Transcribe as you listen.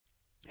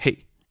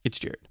It's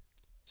Jared.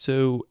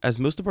 So, as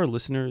most of our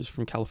listeners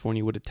from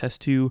California would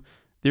attest to,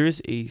 there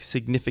is a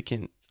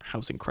significant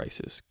housing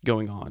crisis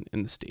going on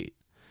in the state,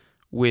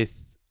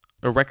 with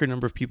a record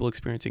number of people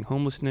experiencing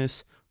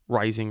homelessness,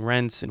 rising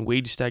rents, and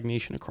wage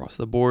stagnation across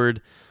the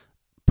board.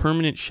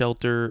 Permanent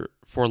shelter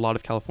for a lot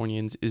of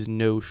Californians is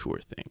no sure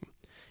thing.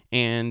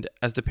 And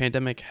as the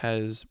pandemic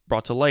has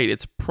brought to light,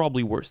 it's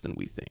probably worse than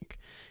we think.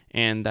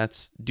 And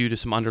that's due to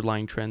some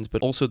underlying trends,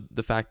 but also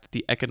the fact that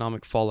the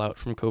economic fallout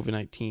from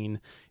COVID-19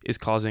 is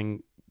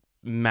causing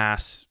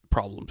mass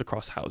problems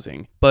across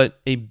housing. But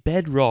a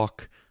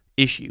bedrock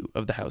issue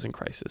of the housing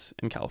crisis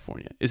in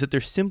California is that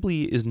there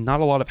simply is not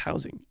a lot of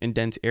housing in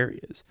dense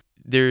areas.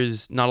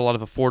 There's not a lot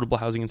of affordable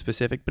housing in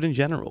specific, but in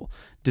general,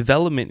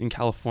 development in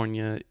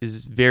California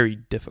is very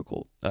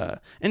difficult,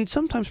 and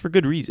sometimes for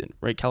good reason,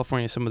 right?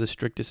 California has some of the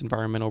strictest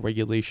environmental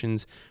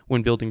regulations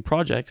when building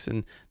projects,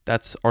 and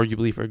that's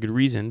arguably for a good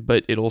reason,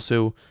 but it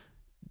also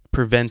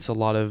prevents a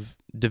lot of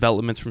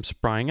developments from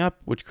sprying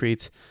up, which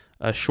creates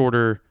a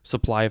shorter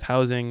supply of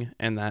housing,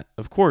 and that,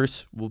 of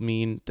course, will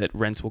mean that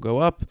rents will go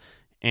up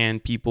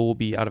and people will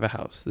be out of a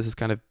house. This is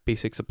kind of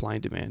basic supply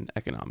and demand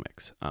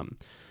economics.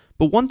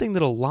 But one thing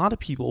that a lot of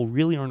people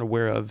really aren't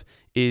aware of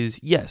is,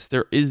 yes,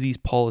 there is these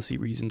policy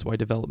reasons why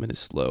development is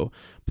slow,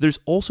 but there's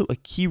also a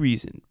key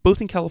reason,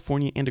 both in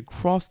California and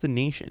across the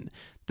nation,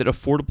 that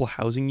affordable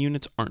housing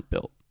units aren't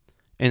built.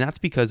 And that's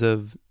because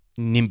of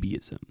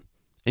NIMBYism.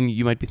 And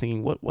you might be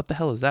thinking, what the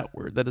hell is that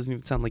word? That doesn't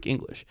even sound like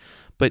English.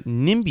 But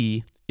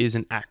NIMBY is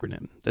an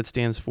acronym that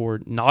stands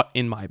for Not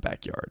in My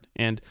Backyard.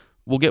 And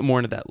we'll get more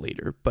into that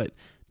later. But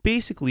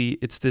basically,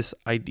 it's this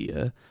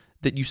idea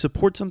that you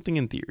support something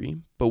in theory,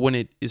 but when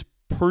it is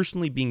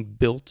personally being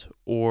built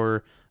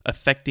or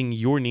affecting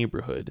your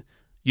neighborhood,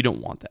 you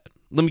don't want that.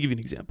 Let me give you an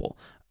example.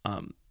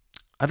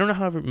 I don't know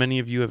how many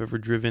of you have ever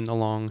driven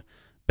along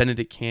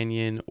Benedict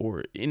Canyon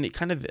or in it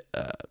kind of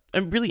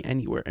and really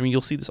anywhere. I mean,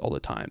 you'll see this all the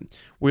time,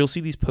 where you'll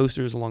see these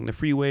posters along the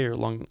freeway or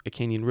along a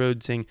canyon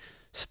road saying,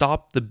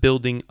 "Stop the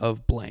building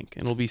of blank,"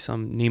 and it'll be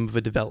some name of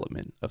a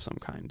development of some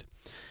kind.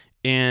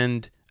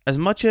 And as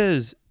much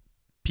as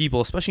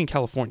people, especially in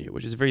California,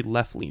 which is a very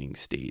left-leaning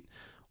state,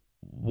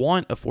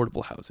 want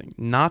affordable housing,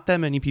 not that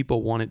many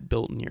people want it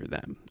built near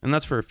them. And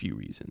that's for a few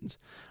reasons.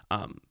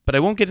 But I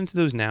won't get into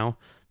those now,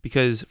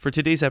 because for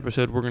today's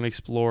episode, we're going to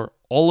explore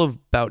all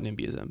about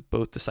NIMBYism,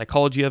 both the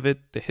psychology of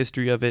it, the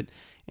history of it,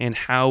 and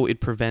how it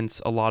prevents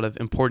a lot of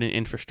important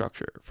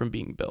infrastructure from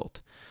being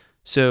built.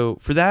 So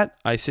for that,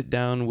 I sit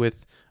down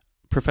with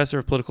Professor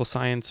of Political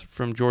Science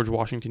from George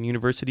Washington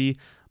University,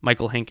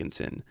 Michael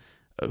Hankinson,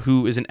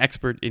 who is an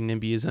expert in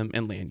NIMBYism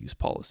and land use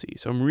policy.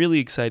 So I'm really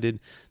excited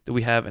that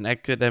we have an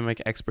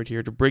academic expert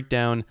here to break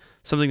down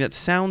something that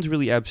sounds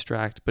really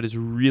abstract, but is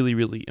really,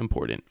 really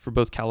important for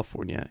both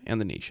California and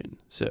the nation.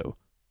 So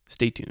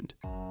stay tuned.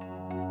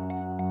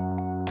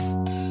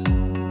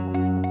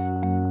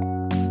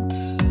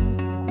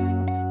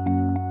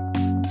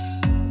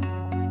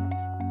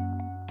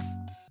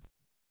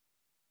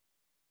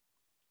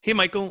 Hey,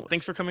 Michael,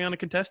 thanks for coming on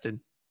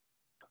Uncontested.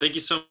 Thank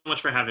you so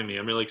much for having me.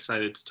 I'm really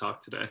excited to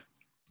talk today.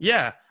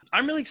 Yeah,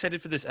 I'm really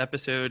excited for this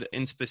episode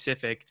in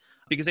specific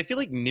because I feel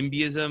like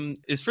NIMBYism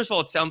is, first of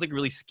all, it sounds like a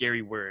really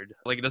scary word.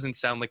 Like it doesn't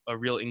sound like a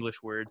real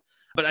English word,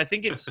 but I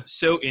think it's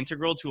so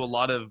integral to a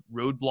lot of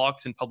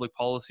roadblocks in public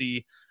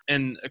policy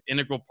and an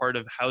integral part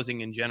of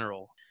housing in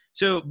general.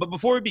 So, but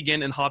before we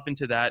begin and hop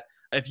into that,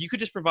 if you could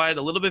just provide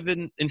a little bit of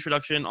an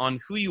introduction on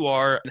who you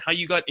are and how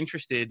you got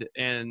interested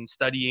in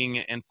studying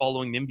and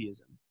following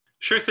NIMBYism.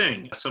 Sure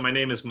thing. So my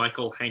name is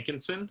Michael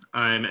Hankinson.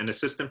 I'm an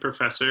assistant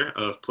professor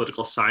of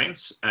political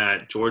science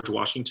at George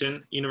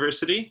Washington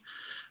University.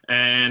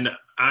 And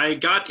I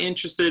got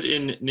interested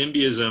in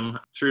NIMBYism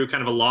through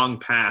kind of a long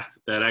path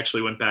that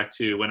actually went back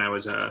to when I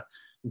was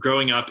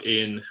growing up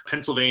in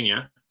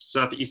Pennsylvania,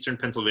 southeastern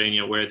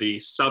Pennsylvania, where the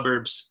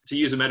suburbs, to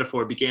use a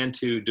metaphor, began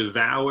to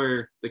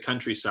devour the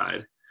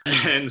countryside.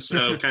 And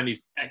so kind of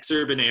these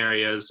exurban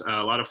areas,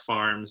 a lot of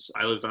farms.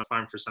 I lived on a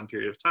farm for some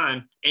period of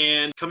time,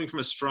 and coming from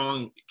a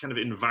strong kind of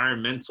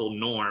environmental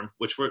norm,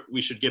 which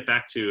we should get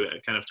back to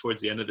kind of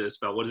towards the end of this,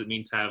 about what does it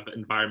mean to have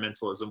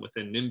environmentalism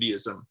within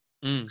NIMBYism.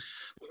 From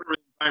the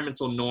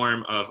environmental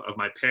norm of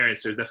my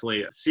parents, there's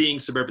definitely seeing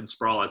suburban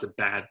sprawl as a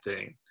bad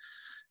thing.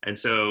 And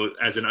so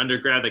as an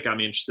undergrad, that got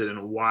me interested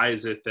in why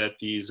is it that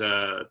these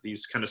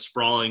kind of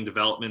sprawling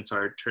developments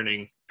are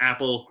turning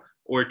apple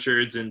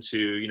orchards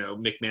into,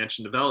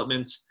 McMansion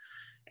developments,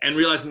 and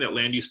realizing that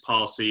land use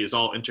policy is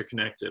all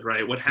interconnected,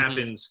 right? What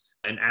happens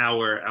an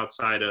hour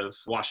outside of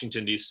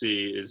Washington,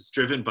 D.C. is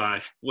driven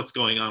by what's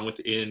going on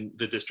within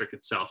the district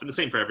itself, and the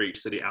same for every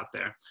city out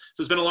there.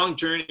 So it's been a long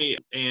journey,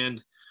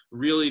 and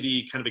really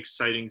the kind of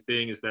exciting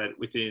thing is that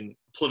within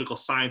political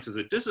science as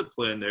a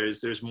discipline,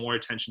 there's more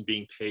attention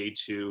being paid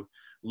to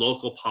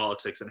local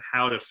politics and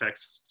how it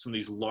affects some of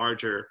these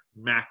larger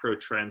macro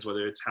trends,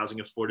 whether it's housing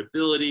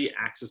affordability,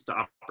 access to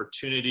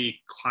opportunity,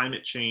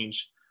 climate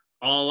change.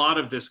 A lot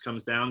of this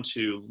comes down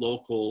to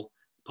local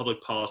public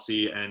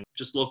policy and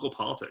just local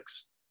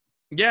politics.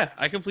 Yeah,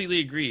 I completely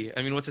agree.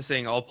 I mean, what's the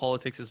saying? All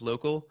politics is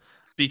local.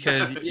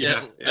 because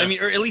Yeah, I yeah.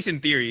 mean, or at least in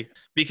theory,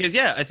 because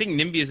I think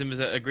NIMBYism is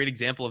a great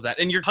example of that.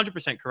 And you're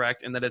 100%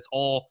 correct in that it's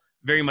all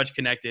very much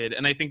connected.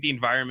 And I think the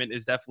environment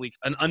is definitely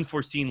an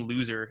unforeseen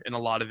loser in a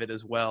lot of it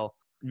as well,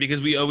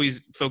 because we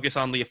always focus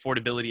on the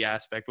affordability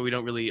aspect, but we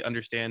don't really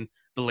understand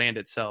the land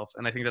itself.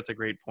 And I think that's a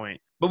great point.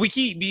 But we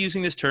keep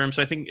using this term,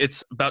 so I think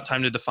it's about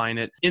time to define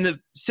it. In the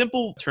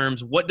simple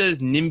terms, what does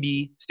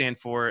NIMBY stand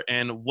for,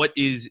 and what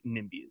is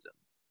NIMBYism?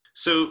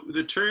 So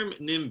the term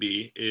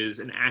NIMBY is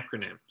an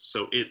acronym.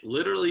 So it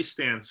literally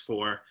stands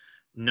for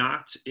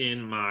not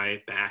in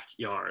my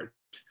backyard.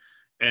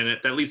 And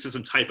that leads to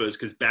some typos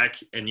because back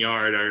and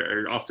yard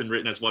are often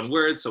written as one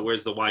word. So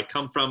where's the Y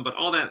come from? But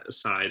all that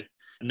aside,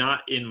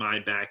 not in my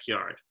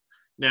backyard.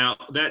 Now,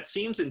 that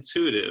seems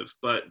intuitive,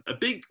 but a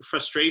big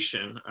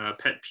frustration,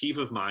 pet peeve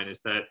of mine is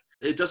that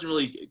it doesn't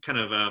really kind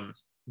of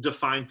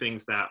define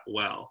things that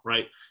well,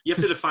 right? You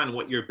have to define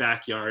what your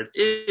backyard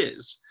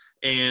is.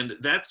 And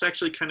that's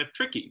actually kind of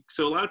tricky.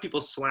 So a lot of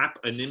people slap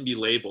a NIMBY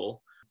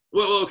label.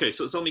 Well, okay.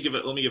 So let me give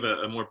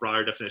a more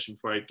broader definition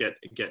before I get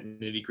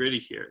nitty gritty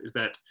here. Is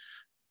that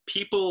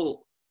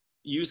people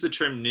use the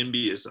term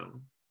NIMBYism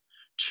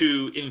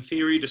to, in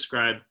theory,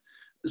 describe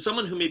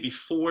someone who may be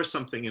for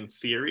something in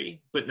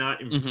theory, but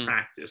not in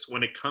practice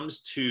when it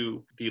comes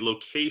to the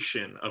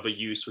location of a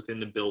use within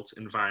the built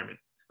environment.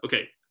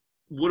 Okay,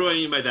 what do I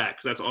mean by that?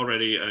 Because that's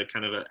already a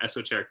kind of an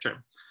esoteric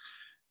term.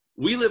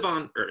 We live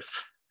on Earth.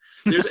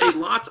 There's a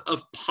lot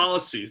of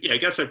policies. Yeah, I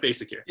guess our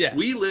basic here. Yeah.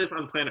 We live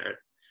on planet Earth.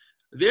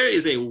 There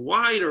is a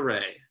wide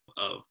array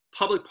of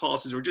public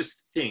policies or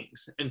just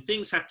things, and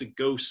things have to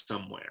go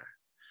somewhere,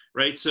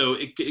 right? So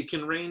it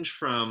can range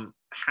from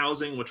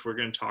housing, which we're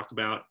going to talk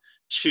about,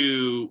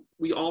 to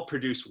we all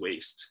produce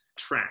waste,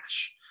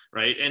 trash,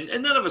 right? And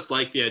none of us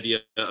like the idea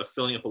of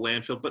filling up a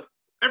landfill, but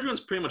everyone's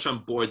pretty much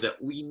on board that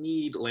we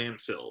need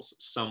landfills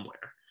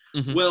somewhere.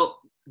 Well,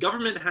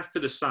 government has to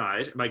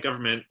decide, and by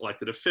government,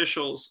 elected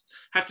officials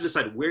have to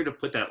decide where to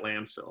put that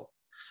landfill.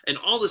 And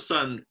all of a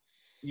sudden,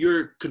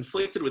 you're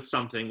conflicted with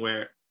something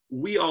where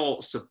we all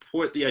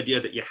support the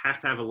idea that you have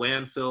to have a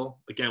landfill.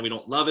 Again, we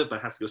don't love it, but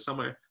it has to go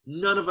somewhere.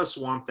 None of us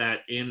want that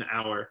in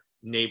our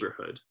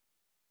neighborhood.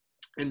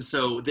 And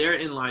so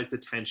therein lies the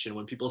tension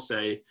when people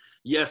say,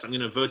 yes, I'm going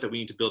to vote that we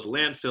need to build a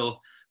landfill,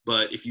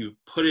 but if you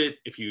put it,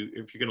 if you're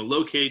going to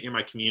locate it near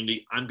my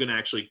community, I'm going to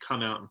actually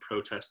come out and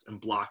protest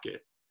and block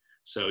it.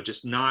 So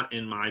just not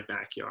in my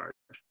backyard.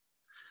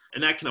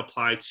 And that can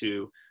apply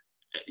to,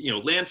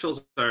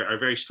 landfills are a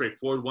very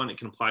straightforward one. It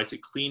can apply to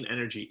clean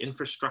energy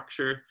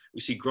infrastructure.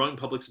 We see growing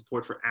public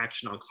support for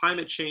action on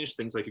climate change,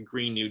 things like a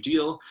Green New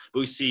Deal.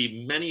 But we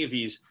see many of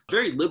these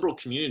very liberal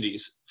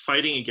communities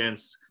fighting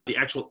against the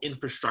actual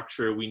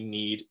infrastructure we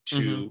need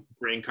to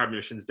bring carbon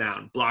emissions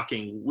down,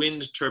 blocking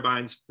wind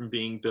turbines from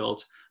being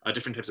built,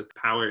 different types of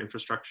power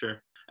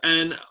infrastructure.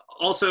 And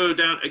also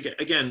down,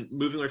 again,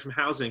 moving away from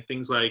housing,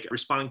 things like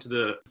responding to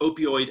the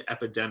opioid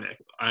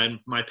epidemic.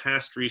 My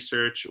past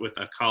research with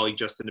a colleague,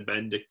 Justin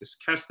Benedictus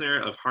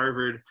Kessner of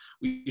Harvard,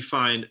 we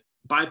find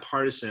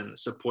bipartisan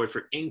support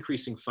for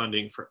increasing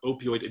funding for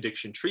opioid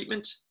addiction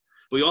treatment.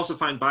 But we also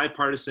find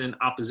bipartisan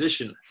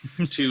opposition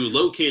to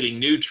locating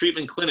new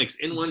treatment clinics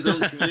in one's own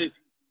community.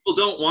 People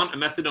don't want a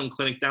methadone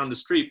clinic down the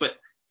street, but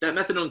that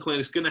methadone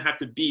clinic is going to have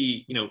to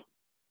be,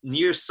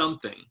 near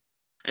something.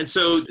 And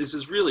so this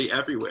is really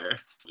everywhere.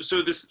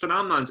 So this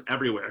phenomenon's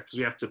everywhere because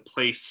we have to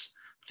place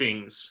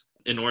things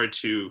in order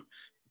to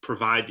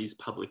provide these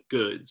public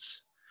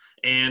goods.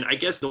 And I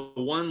guess the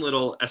one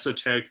little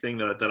esoteric thing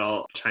that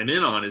I'll chime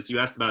in on is you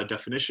asked about a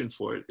definition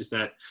for it, is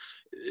that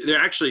there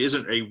actually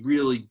isn't a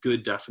really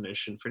good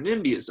definition for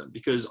NIMBYism,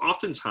 because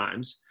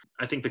oftentimes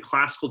I think the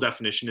classical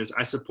definition is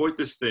I support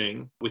this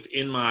thing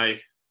within my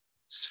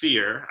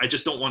sphere. I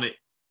just don't want it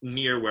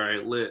near where I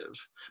live.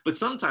 But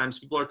sometimes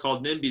people are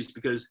called NIMBYs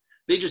because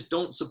they just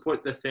don't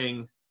support the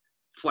thing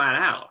flat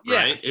out,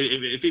 right?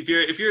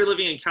 If you're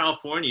living in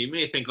California, you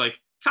may think like,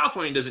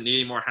 California doesn't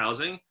need any more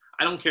housing.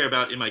 I don't care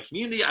about it in my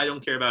community. I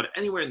don't care about it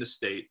anywhere in the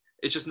state.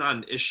 It's just not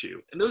an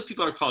issue. And those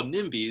people are called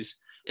NIMBYs.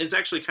 It's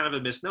actually kind of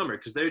a misnomer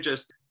because they're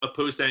just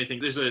opposed to anything.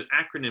 There's an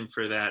acronym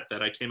for that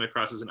I came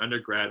across as an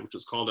undergrad, which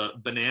was called a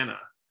BANANA,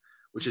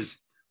 which is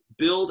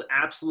build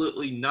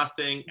absolutely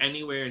nothing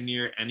anywhere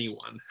near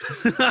anyone.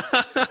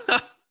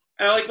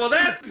 And I'm like, well,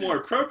 that's more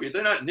appropriate.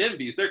 They're not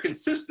NIMBYs. They're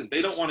consistent.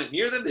 They don't want it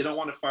near them. They don't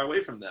want it far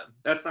away from them.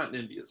 That's not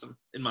NIMBYism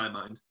in my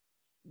mind.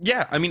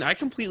 Yeah, I mean, I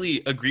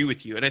completely agree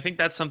with you. And I think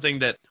that's something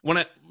that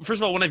first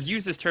of all, when I've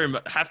used this term,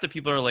 half the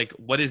people are like,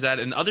 what is that?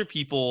 And other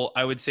people,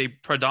 I would say,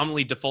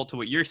 predominantly default to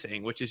what you're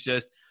saying, which is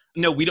just,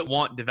 no, we don't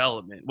want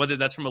development, whether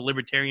that's from a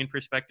libertarian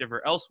perspective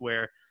or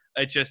elsewhere.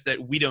 It's just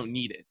that we don't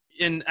need it.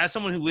 And as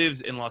someone who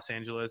lives in Los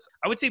Angeles,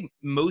 I would say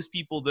most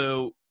people,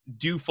 though,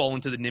 do fall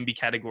into the NIMBY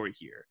category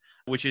here,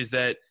 which is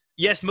that,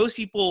 yes, most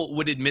people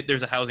would admit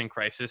there's a housing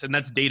crisis, and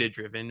that's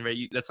data-driven,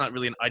 right? That's not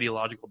really an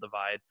ideological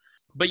divide.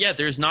 But yeah,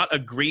 there's not a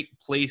great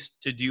place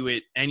to do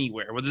it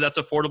anywhere, whether that's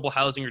affordable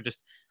housing or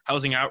just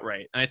housing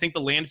outright. And I think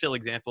the landfill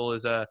example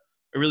is a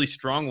really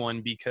strong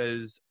one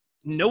because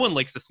no one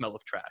likes the smell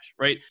of trash,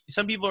 right?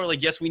 Some people are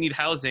like, yes, we need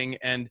housing.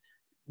 And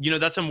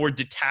that's a more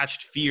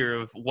detached fear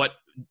of what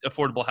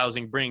affordable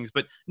housing brings.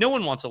 But no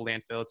one wants a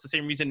landfill. It's the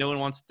same reason no one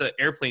wants the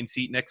airplane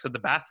seat next to the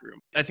bathroom.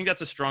 I think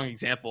that's a strong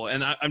example.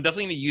 And I'm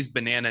definitely going to use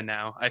banana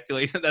now. I feel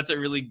like that's a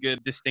really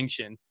good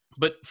distinction.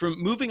 But from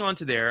moving on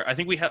to there, I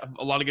think we have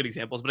a lot of good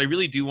examples, but I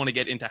really do want to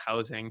get into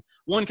housing.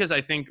 One, because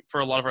I think for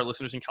a lot of our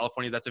listeners in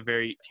California, that's a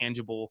very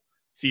tangible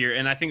fear.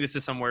 And I think this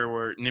is somewhere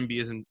where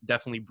NIMBYism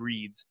definitely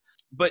breeds.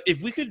 But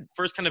if we could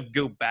first kind of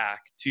go back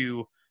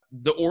to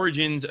the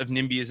origins of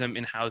NIMBYism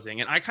in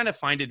housing, and I kind of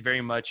find it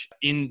very much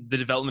in the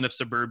development of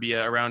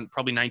suburbia around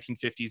probably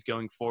 1950s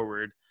going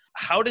forward.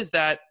 How does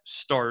that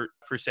start,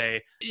 per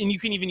se? And you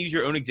can even use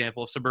your own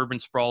example of suburban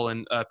sprawl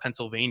in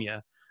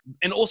Pennsylvania.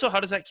 And also,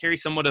 how does that carry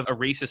somewhat of a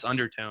racist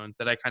undertone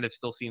that I kind of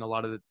still see in a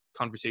lot of the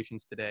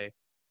conversations today?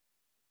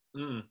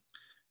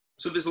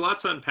 So there's a lot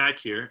to unpack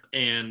here,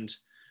 and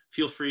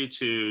feel free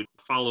to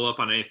follow up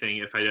on anything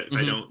if I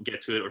don't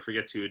get to it or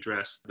forget to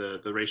address the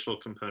racial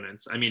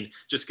components. I mean,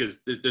 just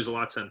because there's a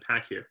lot to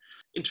unpack here.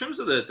 In terms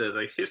of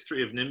the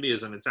history of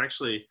NIMBYism, it's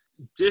actually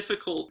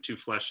difficult to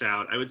flesh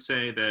out. I would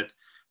say that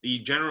the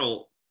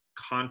general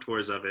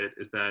contours of it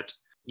is that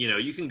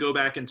you can go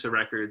back into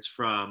records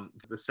from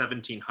the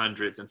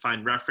 1700s and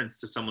find reference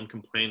to someone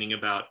complaining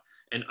about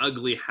an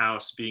ugly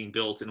house being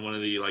built in one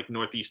of the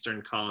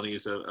northeastern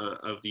colonies of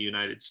the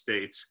United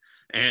States.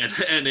 And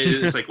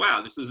it's like,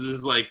 wow, this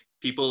is like,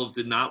 people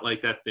did not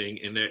like that thing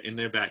in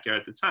their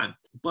backyard at the time.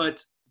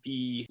 But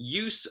the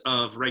use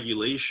of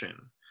regulation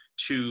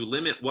to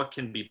limit what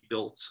can be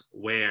built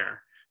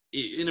where,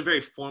 in a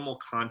very formal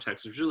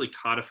context, was really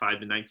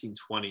codified in the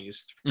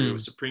 1920s through a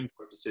Supreme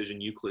Court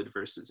decision, Euclid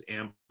versus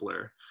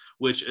Ambler,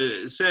 which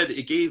said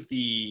it gave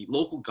the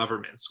local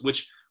governments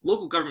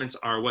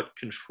are what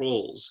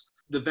controls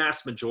the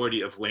vast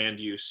majority of land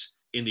use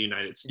in the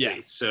United States.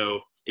 Yeah. So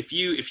if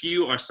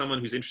you are someone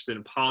who's interested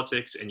in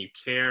politics and you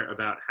care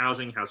about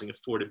housing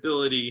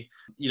affordability,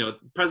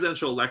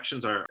 presidential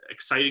elections are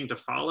exciting to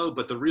follow,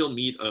 but the real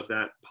meat of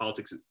that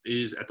politics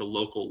is at the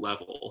local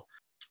level,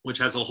 which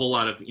has a whole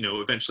lot of,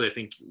 eventually I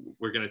think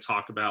we're going to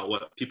talk about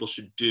what people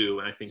should do.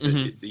 And I think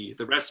that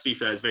the recipe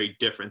for that is very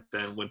different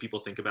than when people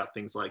think about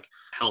things like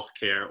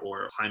healthcare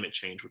or climate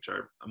change, which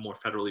are more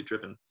federally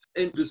driven.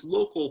 And this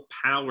local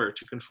power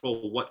to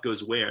control what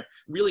goes where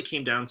really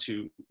came down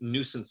to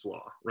nuisance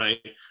law, right?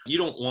 You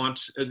don't want,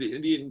 in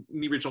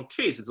the original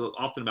case, it's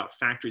often about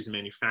factories and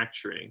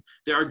manufacturing.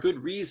 There are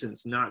good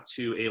reasons not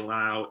to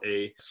allow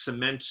a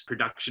cement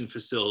production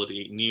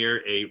facility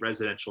near a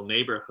residential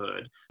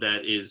neighborhood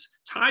that is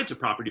tied to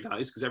property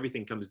values, because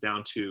everything comes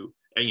down to,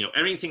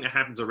 everything that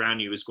happens around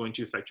you is going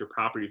to affect your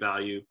property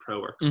value, pro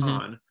or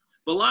con.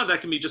 But a lot of that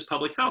can be just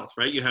public health,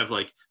 right? You have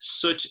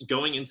soot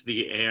going into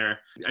the air.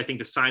 I think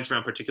the science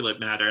around particulate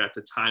matter at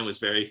the time was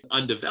very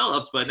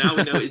undeveloped, but now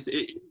we know it's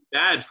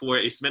bad for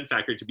a cement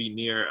factory to be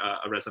near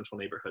a residential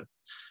neighborhood.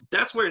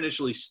 That's where it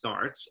initially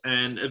starts.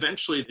 And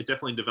eventually it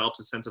definitely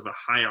develops a sense of a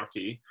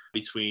hierarchy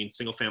between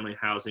single family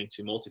housing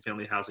to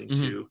multifamily housing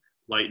to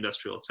light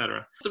industrial, et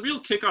cetera. The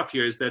real kickoff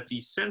here is that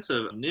the sense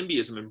of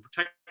NIMBYism and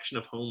protection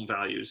of home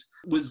values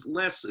was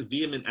less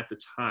vehement at the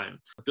time.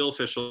 Bill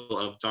Fischel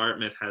of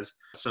Dartmouth has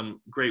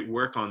some great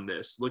work on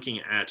this, looking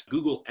at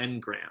Google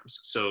Ngrams.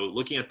 So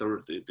looking at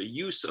the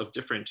use of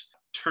different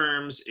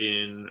terms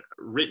in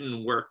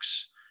written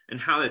works and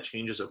how that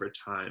changes over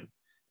time.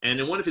 And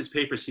in one of his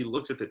papers, he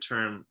looks at the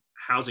term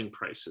housing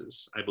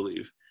prices, I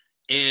believe.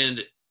 And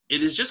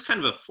it is just kind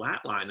of a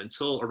flat line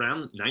until around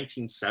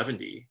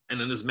 1970.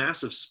 And then this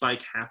massive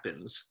spike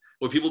happens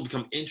where people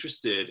become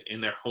interested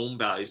in their home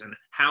values and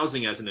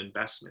housing as an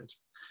investment.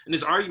 And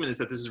his argument is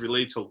that this is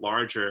related to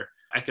larger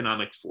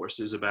economic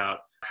forces about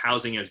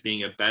housing as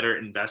being a better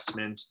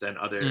investment than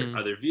other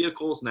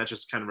vehicles. And that's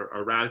just kind of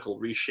a radical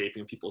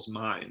reshaping of people's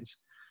minds.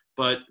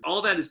 But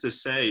all that is to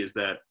say is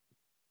that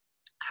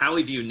how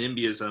we view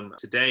NIMBYism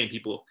today and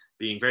people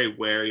being very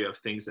wary of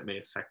things that may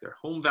affect their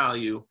home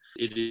value,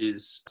 it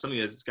is something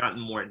that's gotten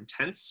more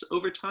intense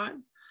over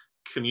time.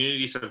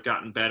 Communities have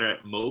gotten better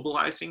at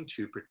mobilizing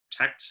to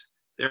protect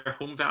their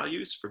home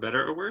values, for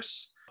better or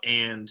worse.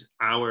 And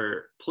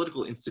our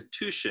political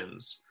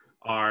institutions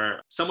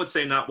are, some would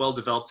say, not well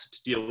developed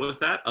to deal with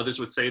that. Others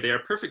would say they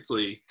are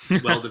perfectly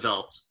well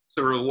developed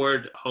to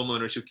reward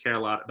homeowners who care a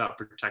lot about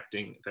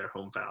protecting their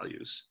home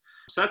values.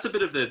 So that's a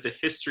bit of the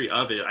history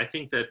of it. I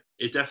think that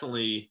it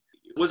definitely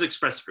was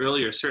expressed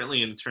earlier,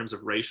 certainly in terms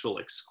of racial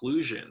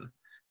exclusion,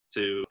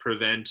 to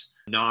prevent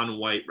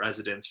non-white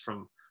residents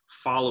from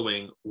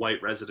following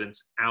white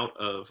residents out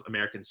of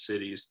American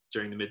cities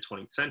during the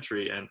mid-20th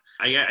century. And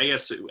I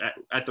guess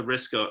at the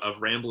risk of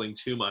rambling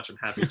too much, I'm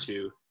happy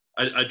to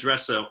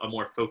address a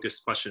more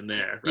focused question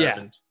there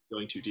rather than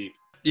going too deep.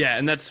 Yeah,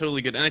 and that's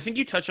totally good. And I think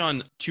you touch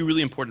on two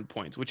really important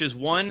points, which is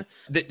one,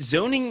 that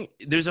zoning,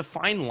 there's a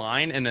fine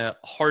line and a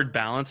hard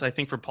balance, I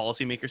think, for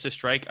policymakers to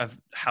strike of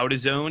how to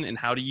zone and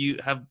how do you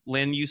have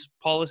land use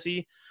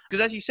policy.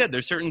 Because as you said,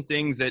 there's certain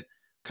things that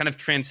kind of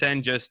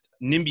transcend just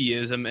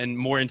NIMBYism and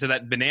more into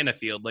that banana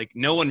field. Like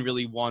no one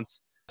really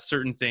wants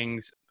certain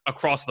things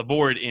across the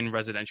board in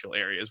residential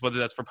areas, whether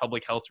that's for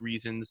public health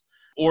reasons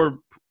or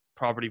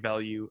property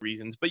value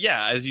reasons. But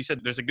yeah, as you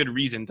said, there's a good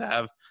reason to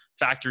have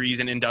factories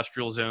and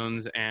industrial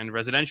zones and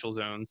residential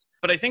zones.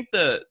 But I think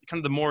the kind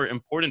of the more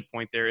important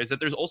point there is that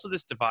there's also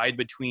this divide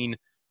between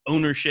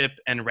ownership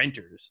and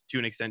renters to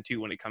an extent too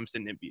when it comes to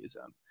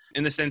NIMBYism,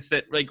 in the sense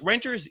that like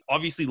renters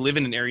obviously live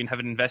in an area and have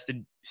an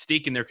invested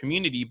stake in their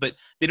community, but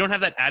they don't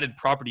have that added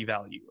property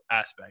value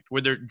aspect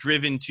where they're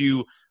driven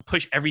to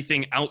push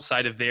everything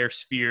outside of their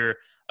sphere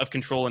of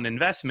control and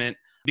investment,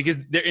 because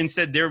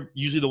they're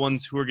usually the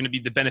ones who are going to be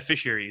the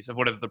beneficiaries of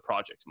whatever the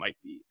project might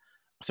be.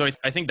 So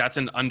I think that's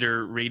an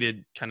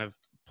underrated kind of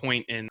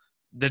point in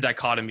the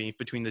dichotomy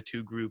between the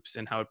two groups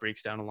and how it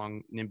breaks down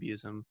along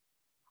NIMBYism.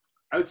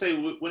 I would say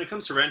when it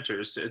comes to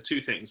renters,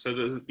 two things. So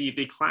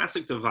the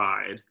classic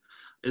divide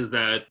is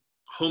that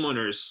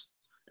homeowners,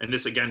 and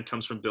this again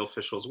comes from Bill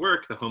Fischel's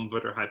work, the home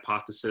voter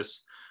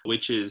hypothesis,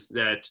 which is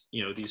that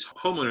these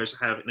homeowners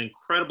have an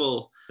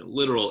incredible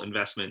literal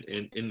investment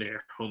in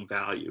their home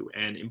value.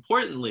 And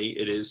importantly,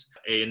 it is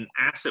an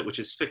asset which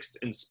is fixed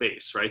in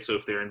space, right? So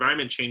if their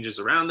environment changes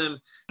around them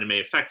and it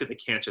may affect it, they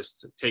can't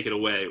just take it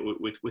away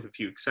with a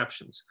few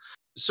exceptions.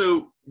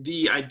 So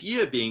the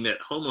idea being that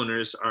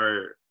homeowners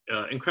are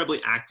incredibly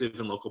active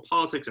in local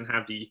politics and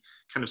have the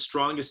kind of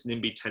strongest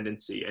NIMBY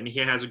tendency. And he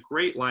has a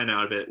great line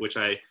out of it, which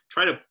I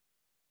try to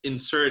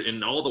insert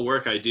in all the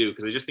work I do,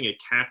 because I just think it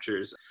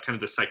captures kind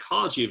of the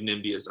psychology of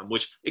NIMBYism,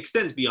 which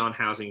extends beyond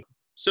housing.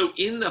 So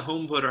in the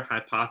home voter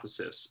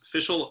hypothesis,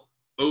 Fischel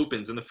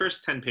opens in the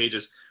first 10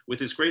 pages with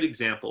this great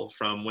example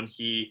from when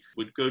he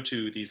would go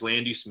to these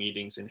land use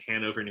meetings in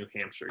Hanover, New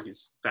Hampshire.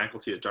 He's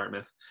faculty at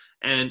Dartmouth.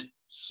 And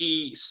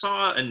he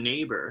saw a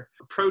neighbor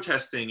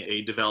protesting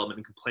a development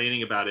and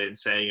complaining about it and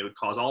saying it would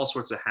cause all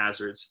sorts of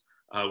hazards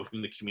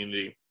within the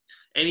community.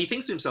 And he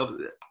thinks to himself,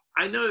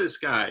 I know this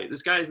guy.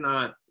 This guy is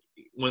not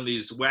one of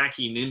these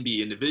wacky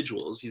NIMBY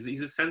individuals.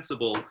 He's a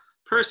sensible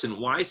person.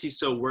 Why is he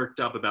so worked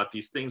up about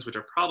these things, which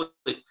are probably,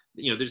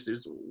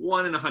 there's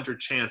 1 in 100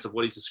 chance of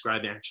what he's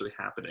describing actually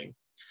happening.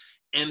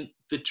 And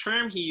the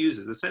term he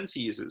uses, the sentence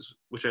he uses,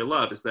 which I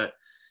love, is that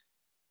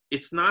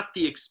it's not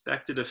the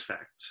expected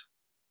effect,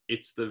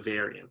 it's the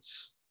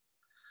variance,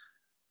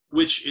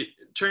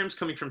 terms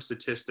coming from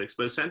statistics,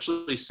 but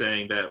essentially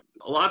saying that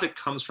a lot of it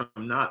comes from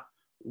not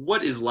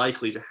what is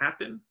likely to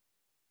happen,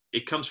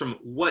 it comes from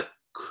what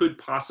could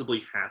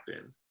possibly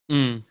happen.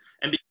 And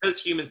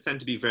because humans tend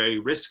to be very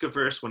risk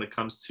averse when it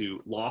comes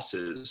to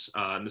losses,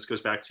 and this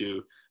goes back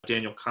to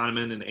Daniel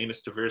Kahneman and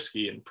Amos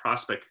Tversky and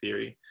prospect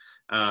theory,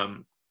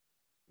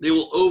 they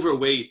will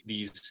overweight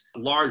these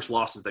large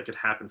losses that could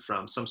happen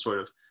from some sort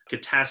of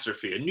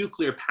catastrophe, a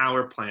nuclear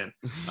power plant,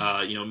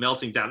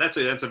 melting down. That's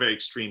a very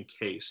extreme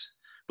case.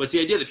 But it's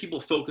the idea that people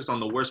focus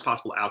on the worst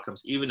possible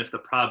outcomes, even if the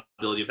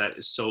probability of that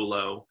is so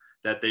low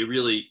that they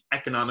really,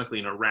 economically,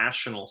 in a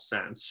rational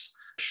sense,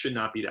 should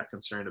not be that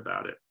concerned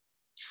about it.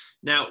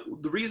 Now,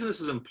 the reason this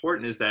is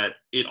important is that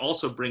it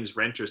also brings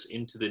renters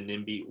into the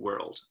NIMBY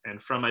world.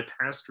 And from my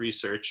past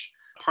research,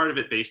 part of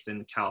it based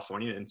in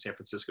California and San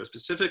Francisco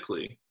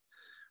specifically,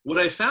 what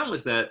I found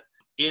was that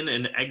in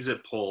an exit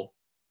poll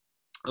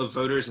of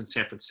voters in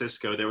San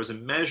Francisco, there was a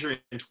measure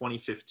in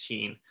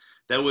 2015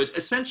 that would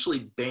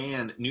essentially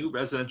ban new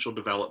residential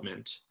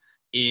development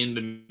in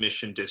the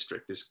Mission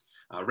District, this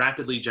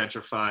rapidly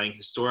gentrifying,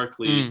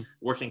 historically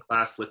working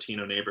class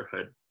Latino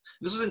neighborhood.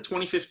 This was in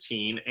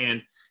 2015,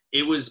 and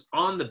it was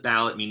on the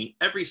ballot, meaning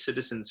every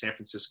citizen in San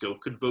Francisco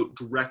could vote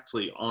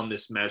directly on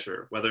this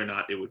measure, whether or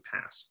not it would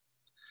pass.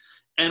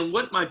 And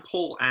what my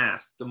poll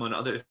asked, among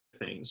other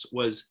things,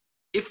 was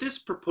if this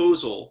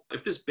proposal,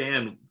 if this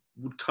ban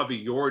would cover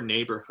your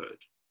neighborhood,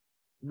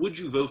 would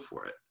you vote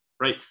for it,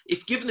 right?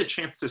 If given the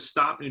chance to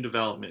stop new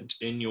development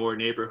in your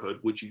neighborhood,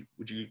 would you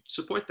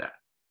support that?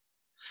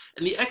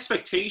 And the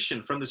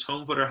expectation from this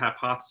home voter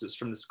hypothesis,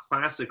 from this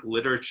classic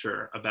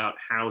literature about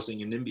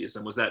housing and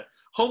NIMBYism, was that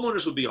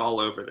homeowners would be all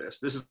over this.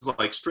 This is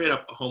like straight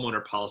up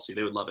homeowner policy.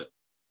 They would love it.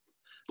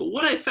 But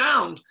what I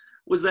found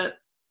was that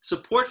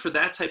support for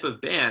that type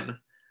of ban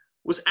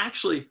was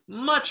actually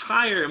much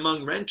higher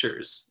among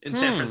renters in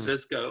San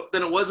Francisco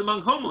than it was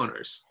among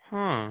homeowners.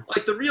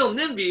 Like the real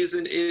NIMBYs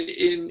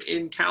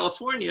in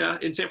California,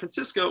 in San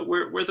Francisco,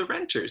 were the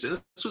renters. And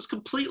this was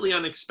completely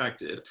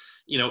unexpected.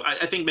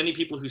 I think many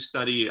people who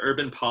study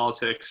urban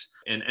politics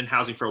and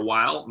housing for a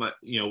while,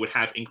 would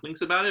have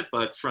inklings about it.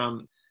 But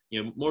from,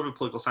 more of a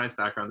political science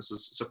background, this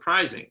was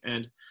surprising.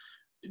 And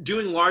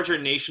doing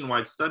larger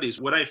nationwide studies,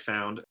 what I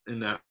found in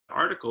that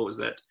article is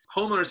that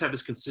homeowners have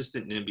this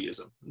consistent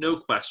NIMBYism, no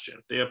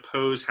question. They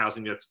oppose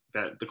housing that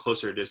the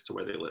closer it is to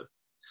where they live.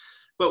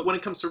 But when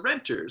it comes to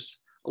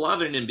renters, a lot of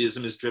their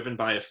NIMBYism is driven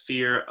by a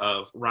fear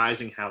of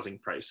rising housing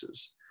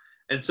prices.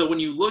 And so when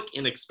you look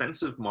in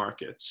expensive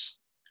markets,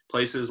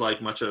 places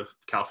like much of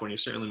California,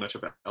 certainly much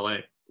of LA,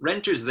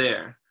 renters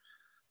there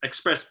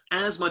express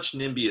as much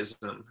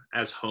NIMBYism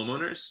as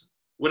homeowners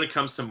when it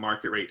comes to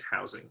market rate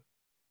housing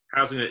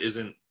that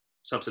isn't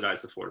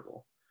subsidized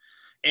affordable.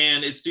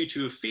 And it's due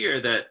to a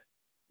fear that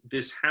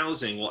this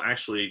housing will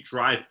actually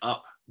drive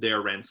up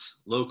their rents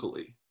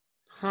locally.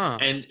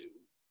 And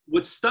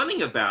what's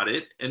stunning about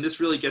it, and this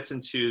really gets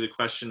into the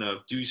question of,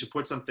 do you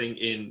support something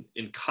in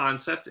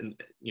concept and,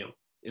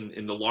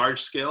 in the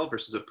large scale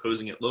versus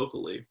opposing it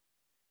locally,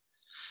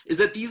 is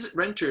that these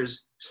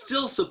renters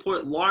still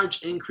support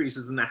large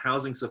increases in the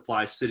housing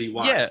supply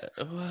citywide.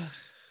 Yeah.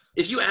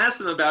 If you ask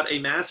them about a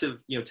massive,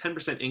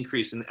 10%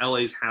 increase in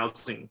LA's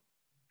housing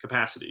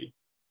capacity,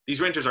 these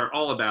renters are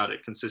all about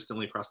it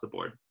consistently across the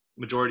board,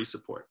 majority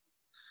support.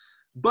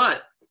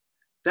 But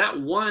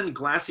that one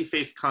glassy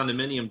faced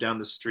condominium down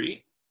the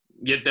street,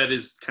 yet that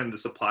is kind of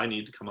the supply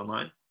need to come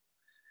online.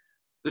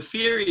 The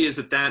theory is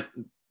that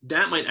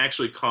might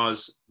actually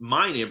cause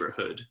my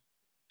neighborhood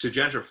to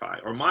gentrify,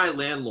 or my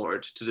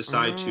landlord to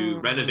decide to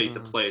renovate the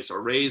place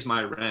or raise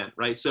my rent,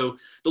 right? So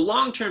the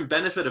long-term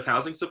benefit of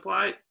housing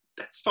supply,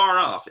 that's far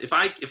off. If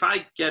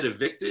I get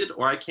evicted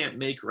or I can't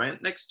make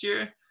rent next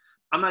year,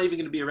 I'm not even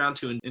going to be around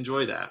to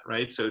enjoy that,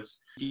 right? So it's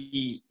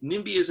the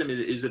NIMBYism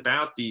is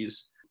about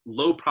these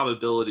low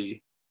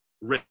probability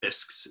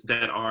risks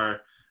that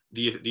are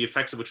the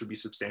effects of which would be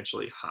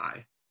substantially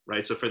high,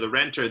 right? So for the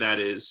renter, that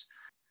is,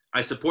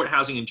 I support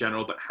housing in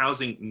general, but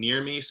housing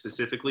near me,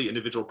 specifically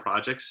individual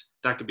projects,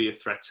 that could be a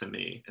threat to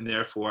me. And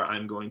therefore,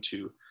 I'm going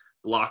to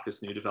block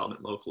this new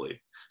development locally.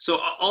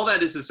 So all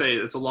that is to say,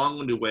 it's a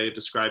long-winded way of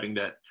describing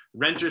that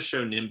renters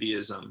show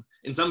NIMBYism,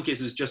 in some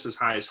cases just as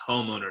high as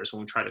homeowners when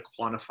we try to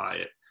quantify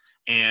it.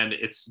 And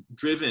it's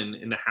driven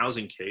in the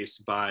housing case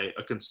by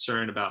a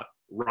concern about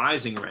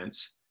rising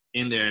rents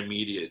in their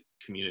immediate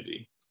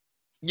community.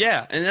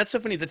 Yeah, and that's so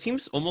funny. That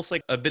seems almost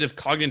like a bit of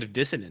cognitive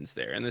dissonance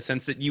there, in the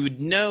sense that you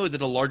would know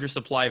that a larger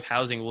supply of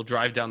housing will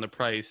drive down the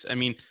price. I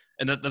mean,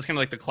 and that's kind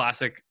of like the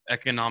classic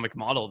economic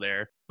model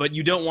there. But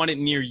you don't want it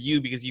near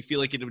you because you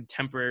feel like it would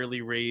temporarily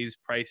raise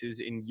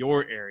prices in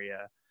your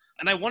area.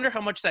 And I wonder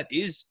how much that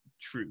is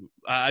true.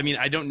 I mean,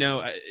 I don't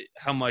know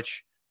how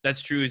much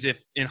that's true, as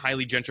if in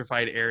highly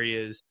gentrified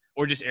areas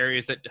or just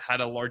areas that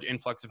had a large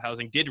influx of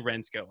housing, did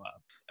rents go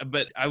up?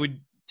 But I would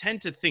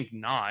tend to think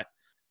not,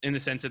 in the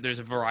sense that there's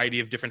a variety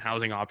of different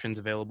housing options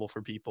available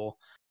for people.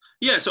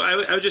 Yeah, so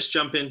I would just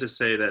jump in to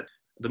say that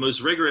the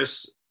most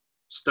rigorous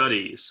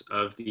studies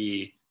of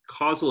the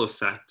causal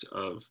effect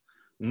of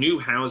new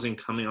housing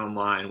coming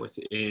online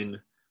within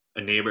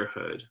a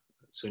neighborhood,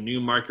 so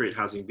new market rate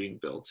housing being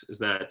built, is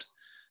that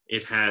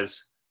it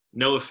has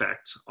no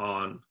effect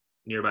on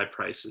nearby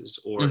prices,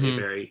 or a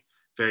very,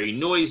 very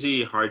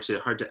noisy, hard to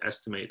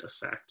estimate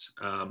effect.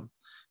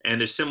 And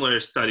there's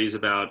similar studies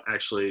about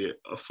actually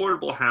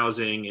affordable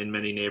housing in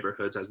many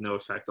neighborhoods has no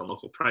effect on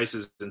local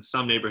prices. In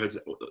some neighborhoods,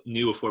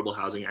 new affordable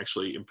housing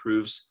actually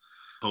improves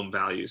home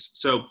values.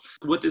 So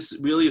what this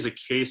really is a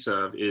case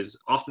of is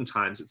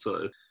oftentimes it's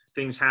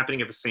things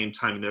happening at the same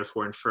time, and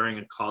therefore inferring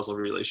a causal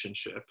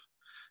relationship.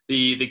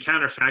 The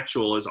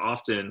counterfactual is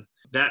often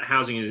that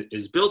housing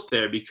is built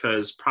there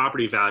because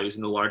property values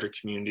in the larger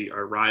community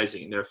are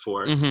rising.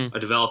 Therefore, a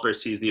developer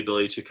sees the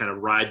ability to kind of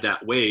ride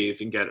that wave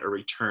and get a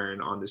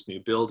return on this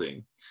new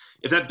building.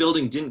 If that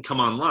building didn't come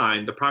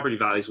online, the property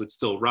values would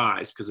still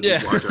rise because of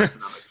these larger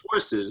economic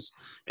forces.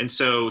 And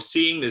so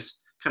seeing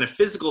this kind of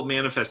physical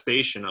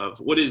manifestation of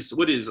what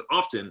is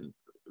often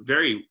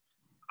very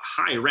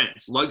high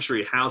rents,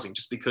 luxury housing,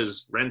 just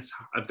because rents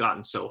have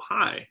gotten so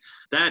high,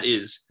 that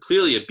is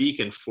clearly a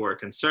beacon for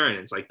concern.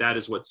 It's like that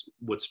is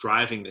what's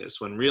driving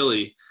this, when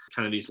really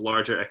kind of these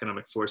larger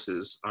economic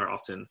forces are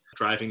often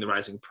driving the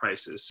rising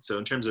prices. So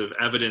in terms of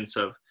evidence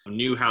of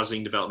new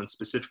housing development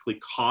specifically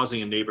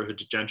causing a neighborhood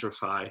to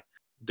gentrify,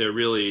 there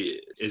really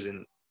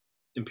isn't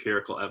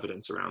empirical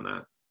evidence around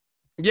that.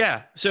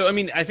 Yeah. So, I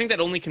mean, I think that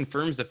only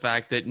confirms the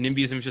fact that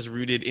NIMBYism is just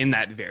rooted in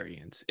that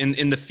variance,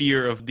 in the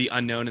fear of the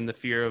unknown, and the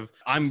fear of,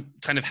 I'm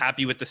kind of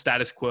happy with the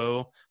status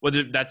quo,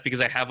 whether that's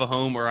because I have a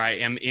home or I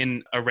am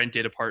in a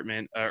rented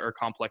apartment or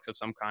complex of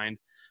some kind.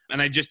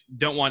 And I just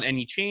don't want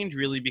any change,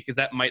 really, because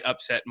that might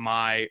upset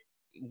my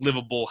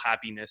livable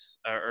happiness,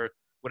 or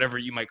whatever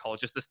you might call it,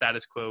 just the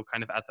status quo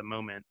kind of at the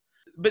moment.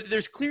 But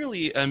there's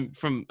clearly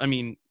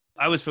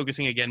I was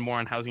focusing again more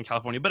on housing in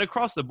California, but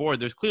across the board,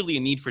 there's clearly a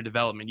need for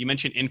development. You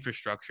mentioned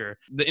infrastructure.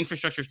 The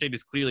infrastructure state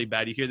is clearly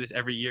bad. You hear this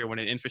every year when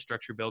an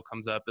infrastructure bill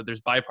comes up, that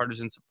there's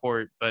bipartisan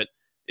support, but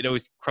it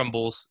always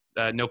crumbles,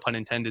 no pun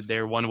intended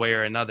there, one way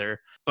or another.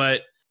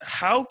 But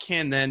how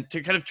can then,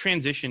 to kind of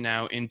transition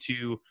now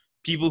into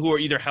people who are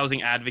either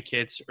housing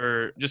advocates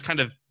or just kind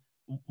of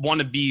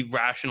want to be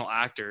rational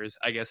actors,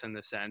 I guess, in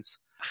this sense,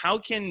 how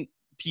can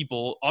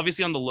people,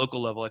 obviously on the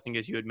local level, I think,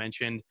 as you had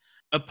mentioned,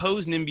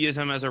 oppose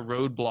NIMBYism as a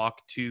roadblock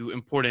to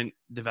important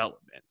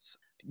developments?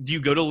 Do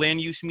you go to land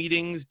use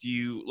meetings?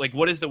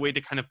 What is the way to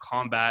kind of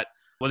combat,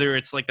 whether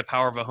it's like the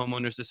power of a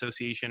homeowners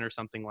association or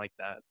something like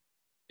that?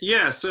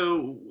 Yeah,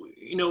 so,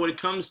 when it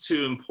comes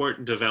to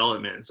important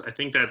developments, I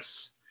think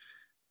that's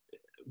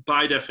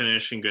by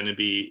definition going to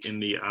be in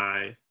the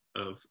eye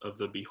of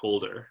the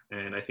beholder.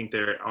 And I think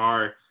there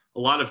are a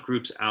lot of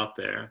groups out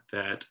there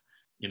that,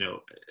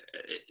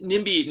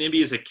 NIMBY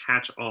is a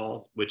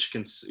catch-all, which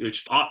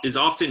is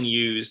often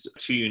used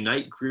to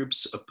unite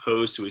groups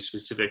opposed to a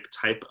specific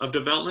type of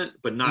development,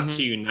 but not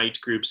to unite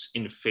groups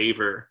in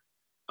favor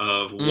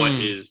of what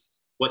is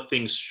what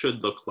things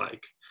should look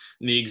like.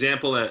 And the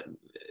example that,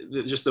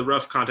 just the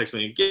rough context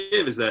I'm going to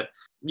give is that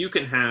you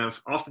can have,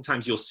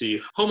 oftentimes you'll see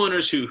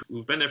homeowners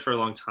who've been there for a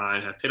long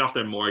time, have paid off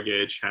their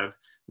mortgage, have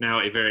now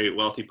a very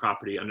wealthy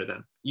property under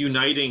them,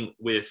 uniting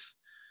with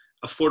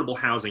affordable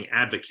housing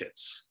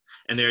advocates.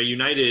 And they're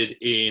united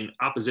in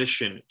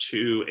opposition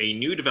to a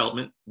new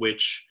development,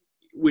 which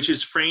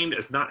is framed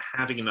as not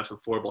having enough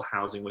affordable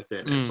housing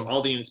within it. So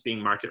all the units being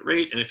market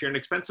rate. And if you're in an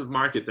expensive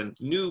market, then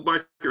new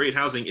market rate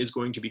housing is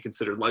going to be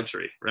considered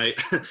luxury, right?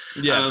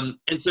 Yeah.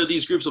 And so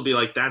these groups will be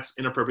like, that's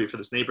inappropriate for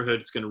this neighborhood.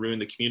 It's going to ruin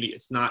the community.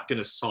 It's not going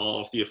to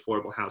solve the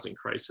affordable housing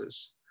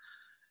crisis.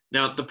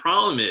 Now, the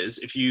problem is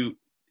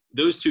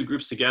those two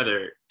groups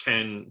together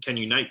can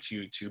unite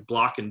to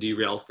block and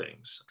derail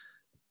things.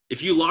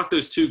 If you lock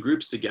those two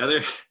groups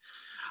together,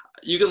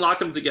 you can lock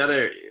them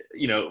together,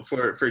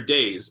 for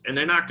days, and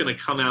they're not going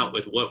to come out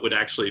with what would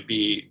actually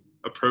be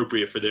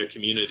appropriate for their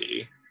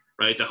community,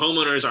 right? The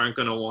homeowners aren't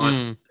going to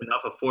want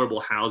enough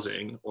affordable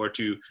housing or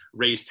to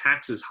raise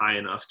taxes high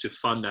enough to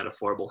fund that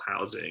affordable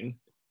housing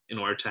in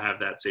order to have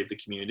that save the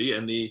community.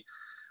 And the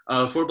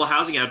affordable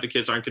housing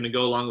advocates aren't going to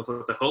go along with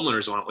what the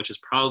homeowners want, which is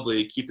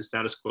probably keep the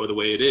status quo the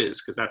way it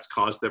is, because that's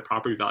caused their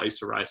property values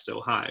to rise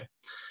so high.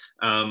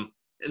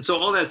 And so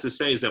all that's to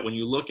say is that when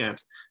you look at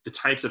the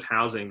types of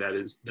housing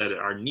that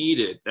are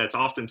needed, that's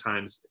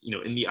oftentimes,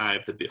 in the eye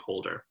of the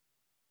beholder.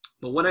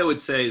 But what I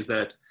would say is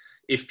that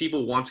if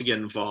people want to get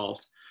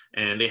involved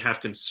and they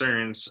have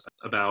concerns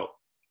about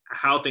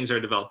how things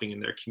are developing in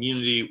their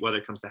community, whether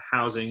it comes to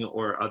housing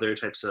or other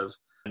types of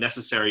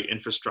necessary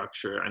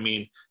infrastructure, I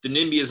mean, the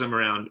NIMBYism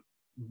around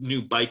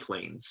new bike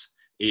lanes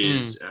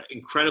is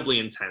incredibly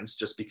intense,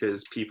 just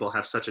because people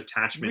have such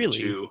attachment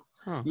to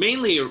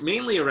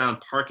mainly around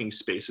parking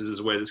spaces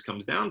is where this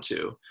comes down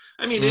to.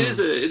 I mean,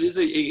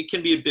 it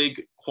can be a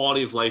big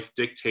quality of life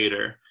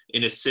dictator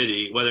in a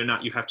city, whether or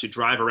not you have to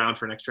drive around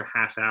for an extra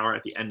half hour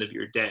at the end of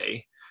your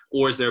day,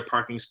 or is there a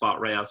parking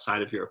spot right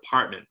outside of your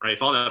apartment, right?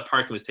 If all that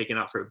parking was taken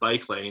out for a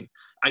bike lane,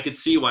 I could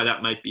see why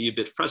that might be a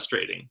bit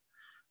frustrating.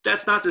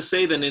 That's not to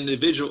say that an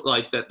individual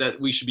that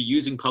we should be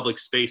using public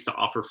space to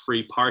offer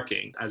free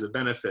parking as a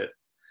benefit.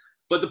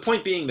 But the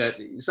point being that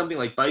something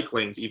like bike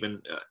lanes,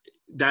 even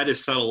that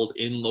is settled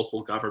in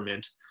local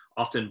government,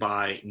 often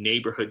by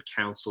neighborhood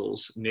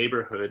councils,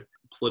 neighborhood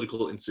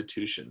political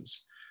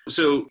institutions.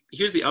 So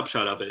here's the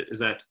upshot of it, is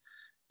that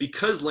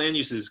because land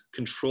use is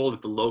controlled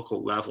at the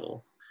local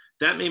level,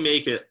 that may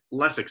make it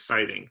less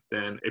exciting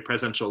than a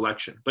presidential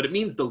election, but it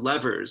means the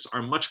levers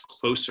are much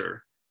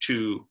closer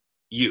to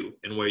you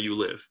and where you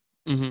live.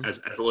 As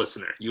a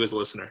listener, you as a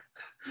listener.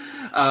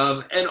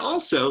 And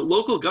also,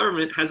 local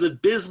government has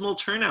abysmal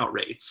turnout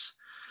rates.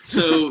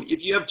 So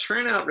if you have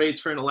turnout rates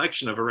for an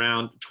election of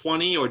around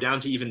 20 or down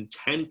to even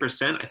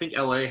 10%, I think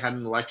LA had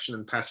an election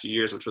in the past few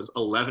years, which was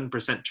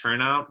 11%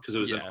 turnout because it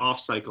was an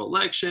off-cycle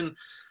election.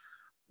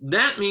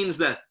 That means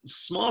that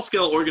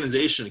small-scale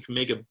organization can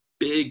make a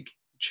big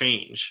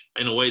change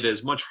in a way that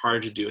is much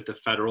harder to do at the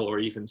federal or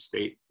even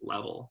state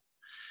level.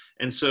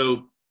 And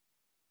so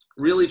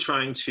really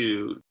trying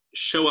to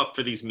show up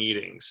for these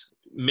meetings,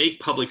 make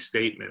public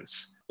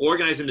statements,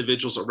 organize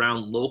individuals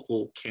around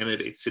local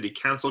candidates, city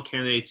council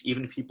candidates,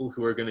 even people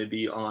who are going to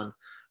be on,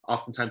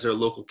 oftentimes our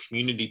local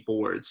community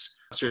boards.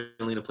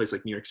 Certainly in a place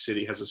like New York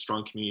City has a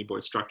strong community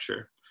board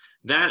structure.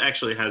 That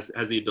actually has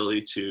the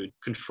ability to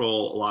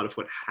control a lot of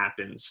what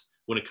happens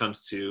when it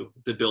comes to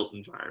the built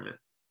environment.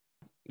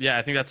 Yeah,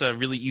 I think that's a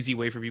really easy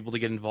way for people to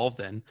get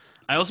involved in.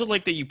 I also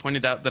like that you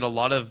pointed out that a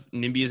lot of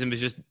NIMBYism is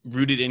just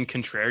rooted in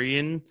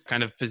contrarian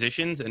kind of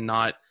positions and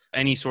not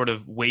any sort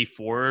of way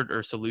forward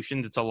or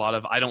solutions. It's a lot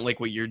of, I don't like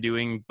what you're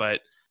doing,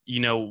 but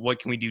what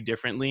can we do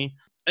differently?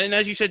 And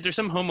as you said, there's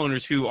some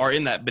homeowners who are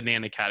in that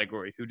banana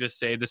category who just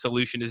say the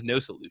solution is no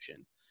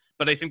solution.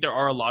 But I think there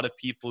are a lot of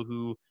people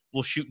who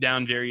will shoot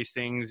down various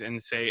things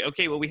and say,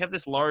 okay, well, we have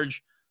this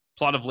large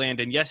plot of land,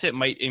 and yes, it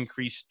might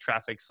increase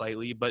traffic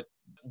slightly, but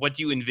what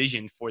do you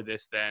envision for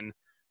this then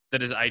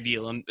that is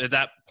ideal? And at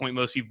that point,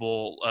 most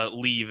people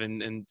leave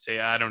and say,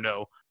 I don't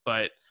know.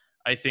 But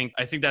I think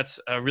that's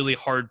a really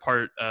hard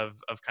part of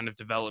kind of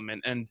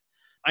development. And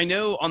I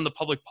know on the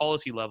public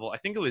policy level, I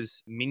think it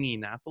was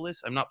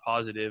Minneapolis, I'm not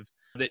positive,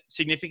 that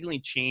significantly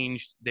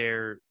changed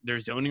their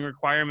zoning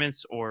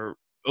requirements or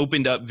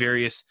opened up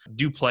various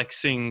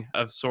duplexing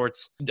of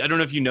sorts. I don't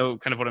know if you know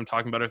kind of what I'm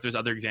talking about, or if there's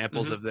other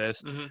examples of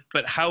this,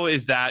 but how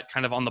is that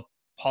kind of on the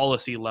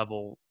policy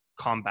level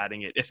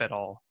combating it, if at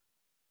all?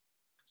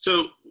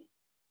 So,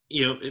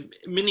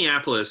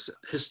 Minneapolis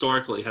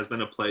historically has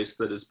been a place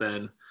that has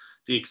been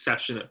the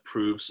exception that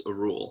proves a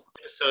rule.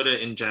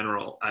 Minnesota in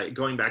general,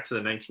 going back to the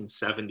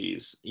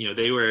 1970s,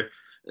 they were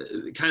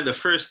kind of the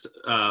first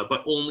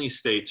but only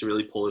state to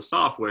really pull this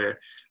off, where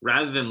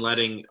rather than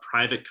letting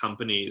private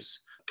companies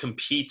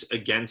compete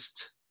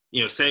against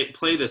say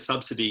play the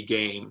subsidy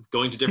game,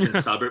 going to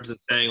different suburbs and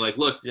saying like,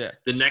 look, Yeah.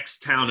 the next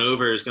town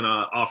over is going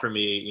to offer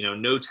me,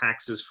 no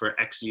taxes for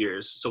X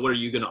years. So what are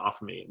you going to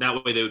offer me?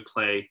 That way they would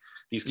play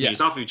these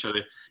communities off of each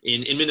other.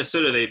 In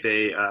Minnesota,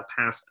 they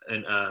passed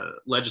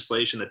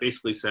legislation that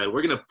basically said,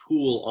 we're going to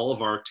pool all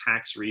of our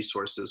tax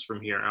resources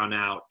from here on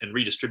out and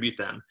redistribute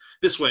them.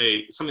 This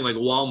way, something like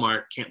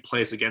Walmart can't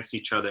play us against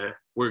each other.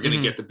 We're going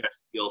to get the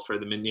best deal for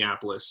the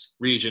Minneapolis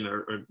region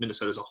or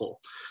Minnesota as a whole.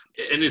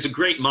 And it's a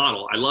great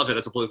model. I love it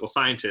as a political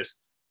scientist.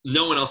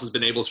 No one else has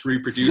been able to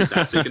reproduce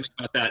that. So you can think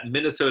about that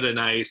Minnesota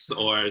nice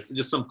or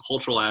just some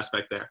cultural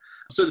aspect there.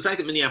 So the fact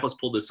that Minneapolis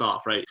pulled this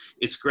off, right?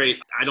 It's great.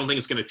 I don't think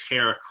it's going to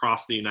tear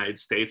across the United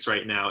States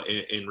right now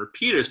in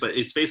repeaters, but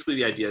it's basically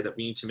the idea that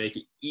we need to make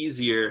it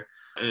easier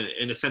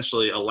and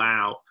essentially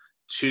allow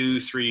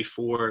 2, 3,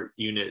 4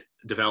 unit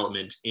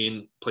development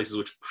in places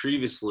which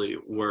previously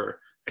were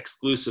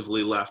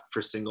exclusively left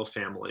for single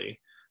family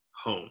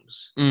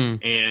homes.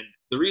 And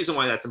the reason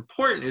why that's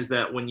important is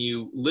that when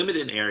you limit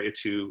an area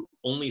to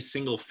only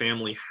single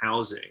family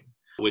housing,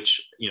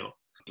 which,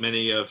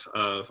 many of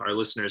our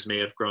listeners may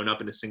have grown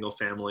up in a single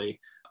family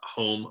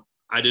home.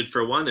 I did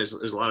for one. There's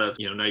a lot of,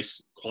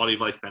 nice quality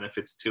of life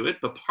benefits to it.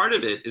 But part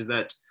of it is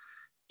that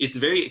it's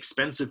very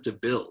expensive to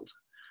build.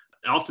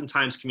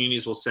 Oftentimes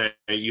communities will say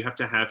you have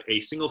to have a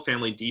single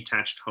family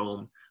detached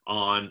home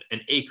on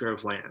an acre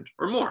of land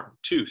or more,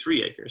 2,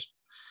 3 acres.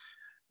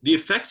 The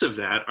effects of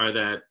that are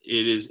that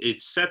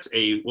it sets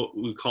what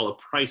we call a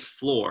price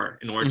floor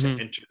in order to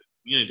enter the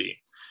community.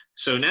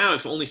 So now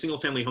if only single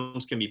family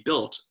homes can be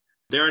built,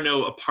 there are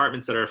no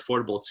apartments that are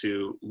affordable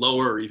to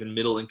lower or even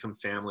middle income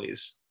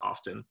families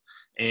often.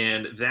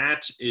 And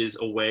that is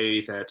a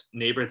way that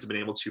neighborhoods have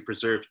been able to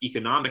preserve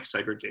economic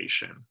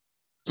segregation,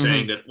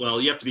 saying that,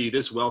 well, you have to be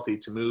this wealthy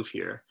to move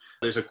here.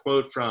 There's a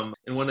quote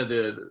in one of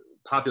the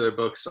popular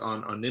books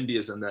on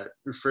NIMBYism that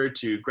referred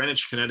to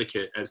Greenwich,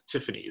 Connecticut as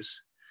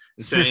Tiffany's.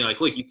 And saying like,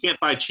 look, you can't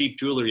buy cheap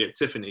jewelry at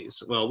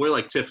Tiffany's. Well, we're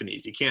like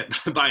Tiffany's. You can't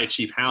buy a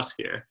cheap house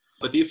here.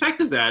 But the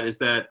effect of that is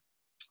that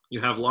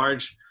you have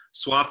large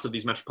swaths of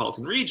these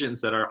metropolitan regions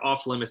that are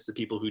off limits to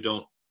people who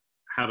don't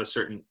have a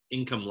certain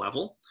income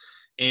level.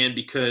 And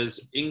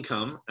because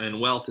income and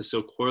wealth is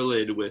so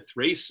correlated with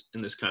race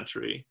in this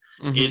country,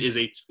 it is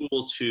a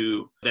tool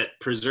that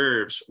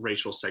preserves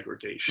racial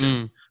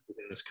segregation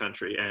within this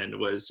country and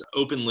was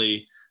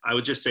openly, I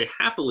would just say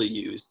happily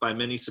used by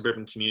many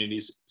suburban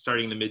communities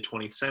starting in the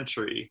mid-20th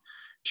century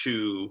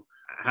to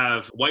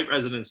have white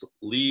residents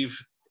leave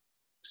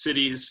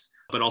cities,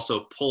 but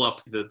also pull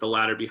up the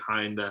ladder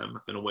behind them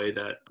in a way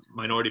that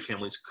minority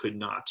families could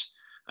not.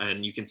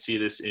 And you can see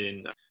this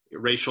in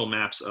racial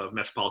maps of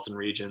metropolitan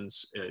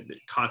regions,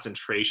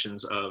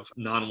 concentrations of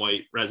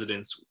non-white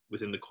residents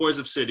within the cores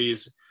of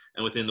cities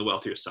and within the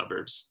wealthier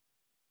suburbs,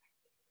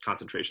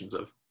 concentrations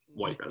of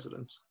white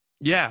residents.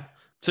 Yeah.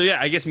 So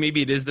yeah, I guess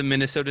maybe it is the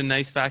Minnesota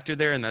nice factor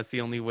there, and that's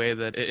the only way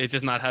that it's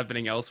just not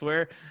happening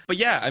elsewhere. But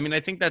yeah, I mean, I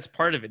think that's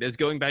part of it. Is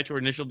going back to our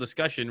initial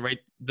discussion, right?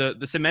 The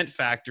cement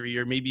factory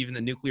or maybe even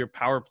the nuclear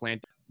power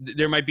plant,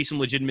 there might be some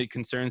legitimate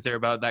concerns there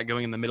about that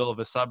going in the middle of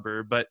a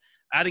suburb, but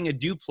adding a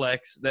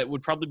duplex that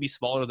would probably be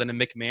smaller than a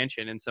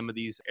McMansion in some of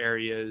these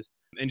areas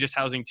and just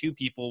housing 2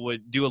 people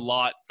would do a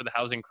lot for the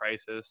housing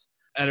crisis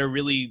at a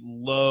really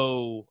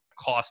low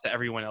cost to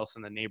everyone else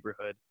in the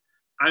neighborhood.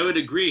 I would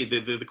agree.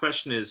 The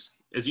question is,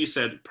 as you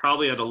said,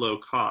 probably at a low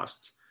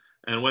cost.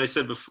 And what I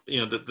said before,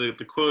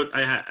 the quote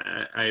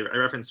I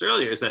referenced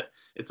earlier is that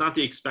it's not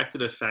the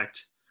expected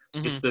effect,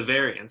 it's the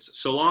variance.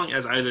 So long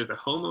as either the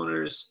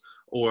homeowners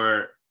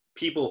or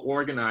people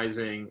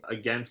organizing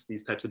against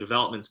these types of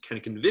developments can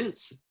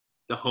convince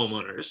the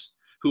homeowners,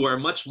 who are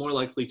much more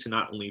likely to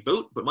not only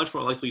vote, but much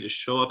more likely to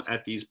show up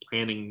at these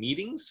planning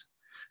meetings,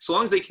 so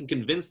long as they can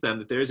convince them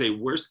that there is a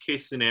worst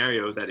case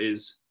scenario that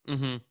is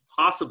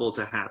possible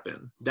to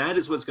happen, that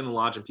is what's going to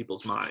lodge in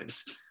people's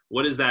minds.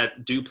 What is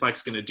that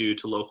duplex going to do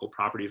to local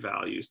property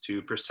values,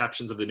 to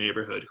perceptions of the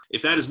neighborhood?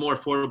 If that is more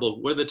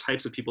affordable, what are the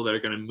types of people that are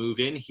going to move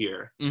in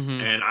here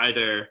and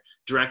either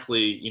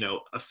directly,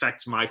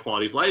 affect my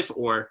quality of life,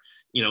 or,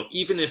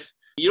 even if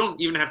you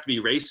don't even have to be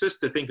racist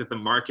to think that the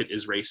market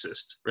is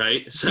racist,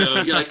 right?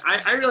 So you're like,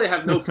 I really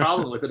have no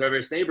problem with a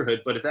diverse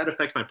neighborhood, but if that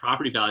affects my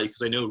property value,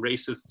 because I know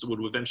racists would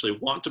eventually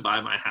want to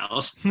buy my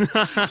house,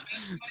 I'd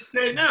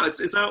say, no,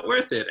 it's not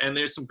worth it. And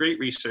there's some great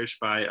research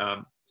by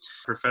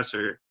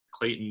Professor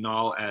Clayton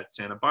Nall at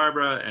Santa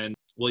Barbara and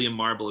William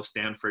Marble of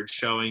Stanford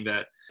showing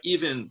that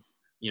even,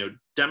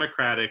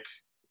 democratic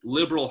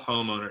liberal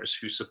homeowners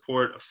who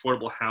support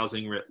affordable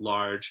housing writ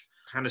large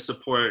kind of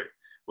support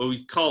what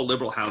we call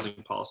liberal housing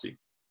policy.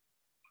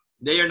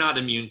 They are not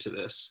immune to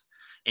this.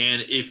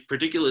 And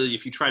particularly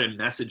if you try to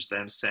message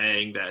them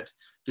saying that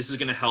this is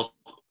going to help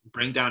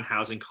bring down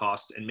housing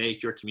costs and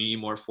make your community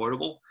more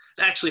affordable,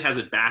 that actually has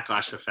a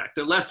backlash effect.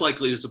 They're less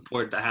likely to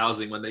support the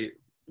housing when they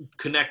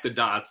connect the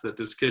dots that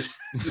this could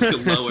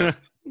lower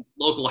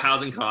local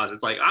housing costs.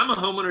 It's like, I'm a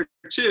homeowner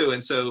too.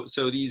 And so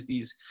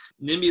these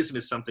NIMBYism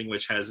is something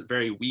which has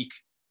very weak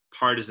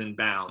partisan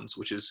bounds,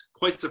 which is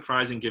quite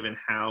surprising given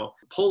how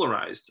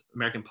polarized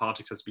American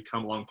politics has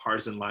become along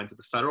partisan lines at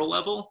the federal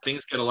level.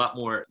 Things get a lot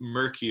more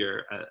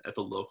murkier at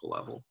the local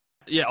level.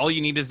 Yeah, all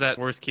you need is that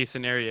worst case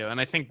scenario.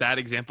 And I think that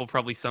example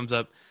probably sums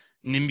up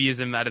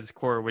NIMBYism at its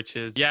core, which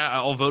is, yeah,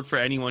 I'll vote for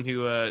anyone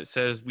who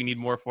says we need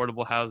more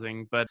affordable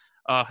housing. But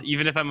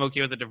even if I'm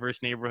okay with a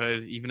diverse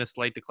neighborhood, even a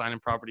slight decline in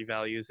property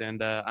values,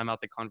 and I'm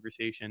out the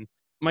conversation.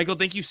 Michael,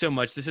 thank you so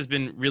much. This has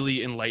been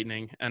really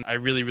enlightening, and I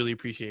really, really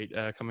appreciate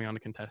coming on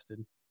to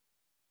Contested.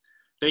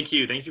 Thank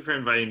you. Thank you for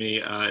inviting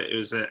me. It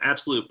was an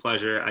absolute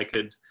pleasure. I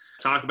could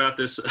talk about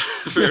this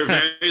for a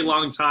very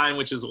long time,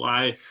 which is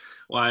why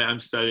I'm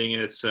studying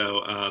it. So,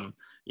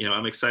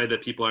 I'm excited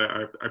that people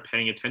are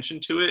paying attention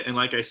to it. And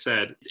like I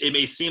said, it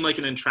may seem like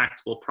an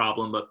intractable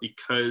problem, but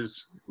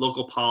because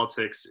local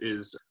politics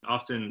is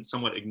often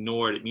somewhat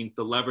ignored, it means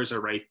the levers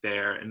are right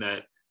there, and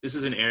that this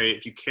is an area,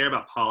 if you care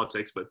about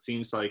politics, but it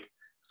seems like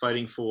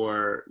fighting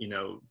for,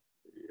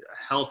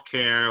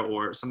 healthcare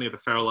or something at the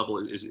federal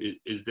level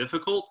is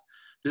difficult.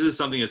 This is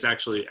something that's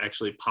actually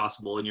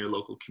possible in your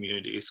local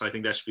community. So I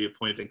think that should be a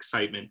point of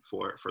excitement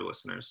for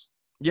listeners.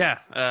 Yeah,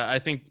 I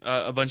think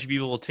a bunch of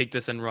people will take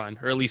this and run,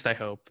 or at least I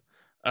hope.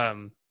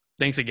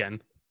 Thanks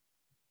again.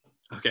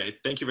 Okay,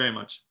 thank you very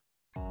much.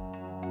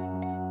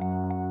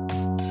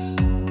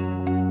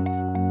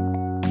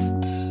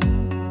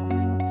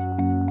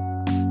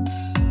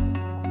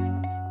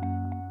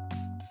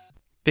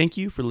 Thank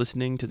you for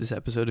listening to this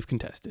episode of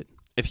Contested.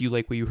 If you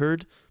like what you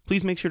heard,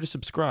 please make sure to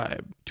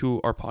subscribe to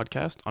our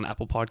podcast on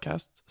Apple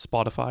Podcasts,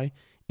 Spotify,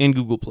 and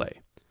Google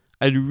Play.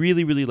 I'd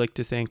really, really like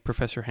to thank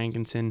Professor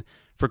Hankinson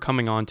for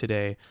coming on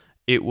today.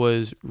 It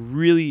was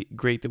really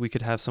great that we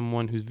could have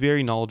someone who's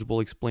very knowledgeable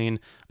explain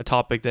a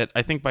topic that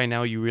I think by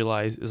now you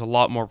realize is a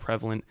lot more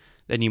prevalent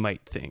than you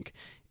might think.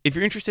 If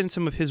you're interested in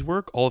some of his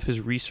work, all of his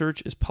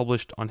research is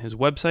published on his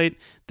website.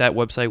 That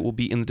website will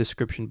be in the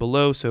description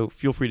below, so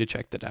feel free to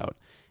check that out.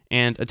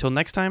 And until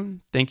next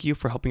time, thank you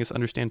for helping us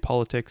understand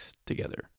politics together.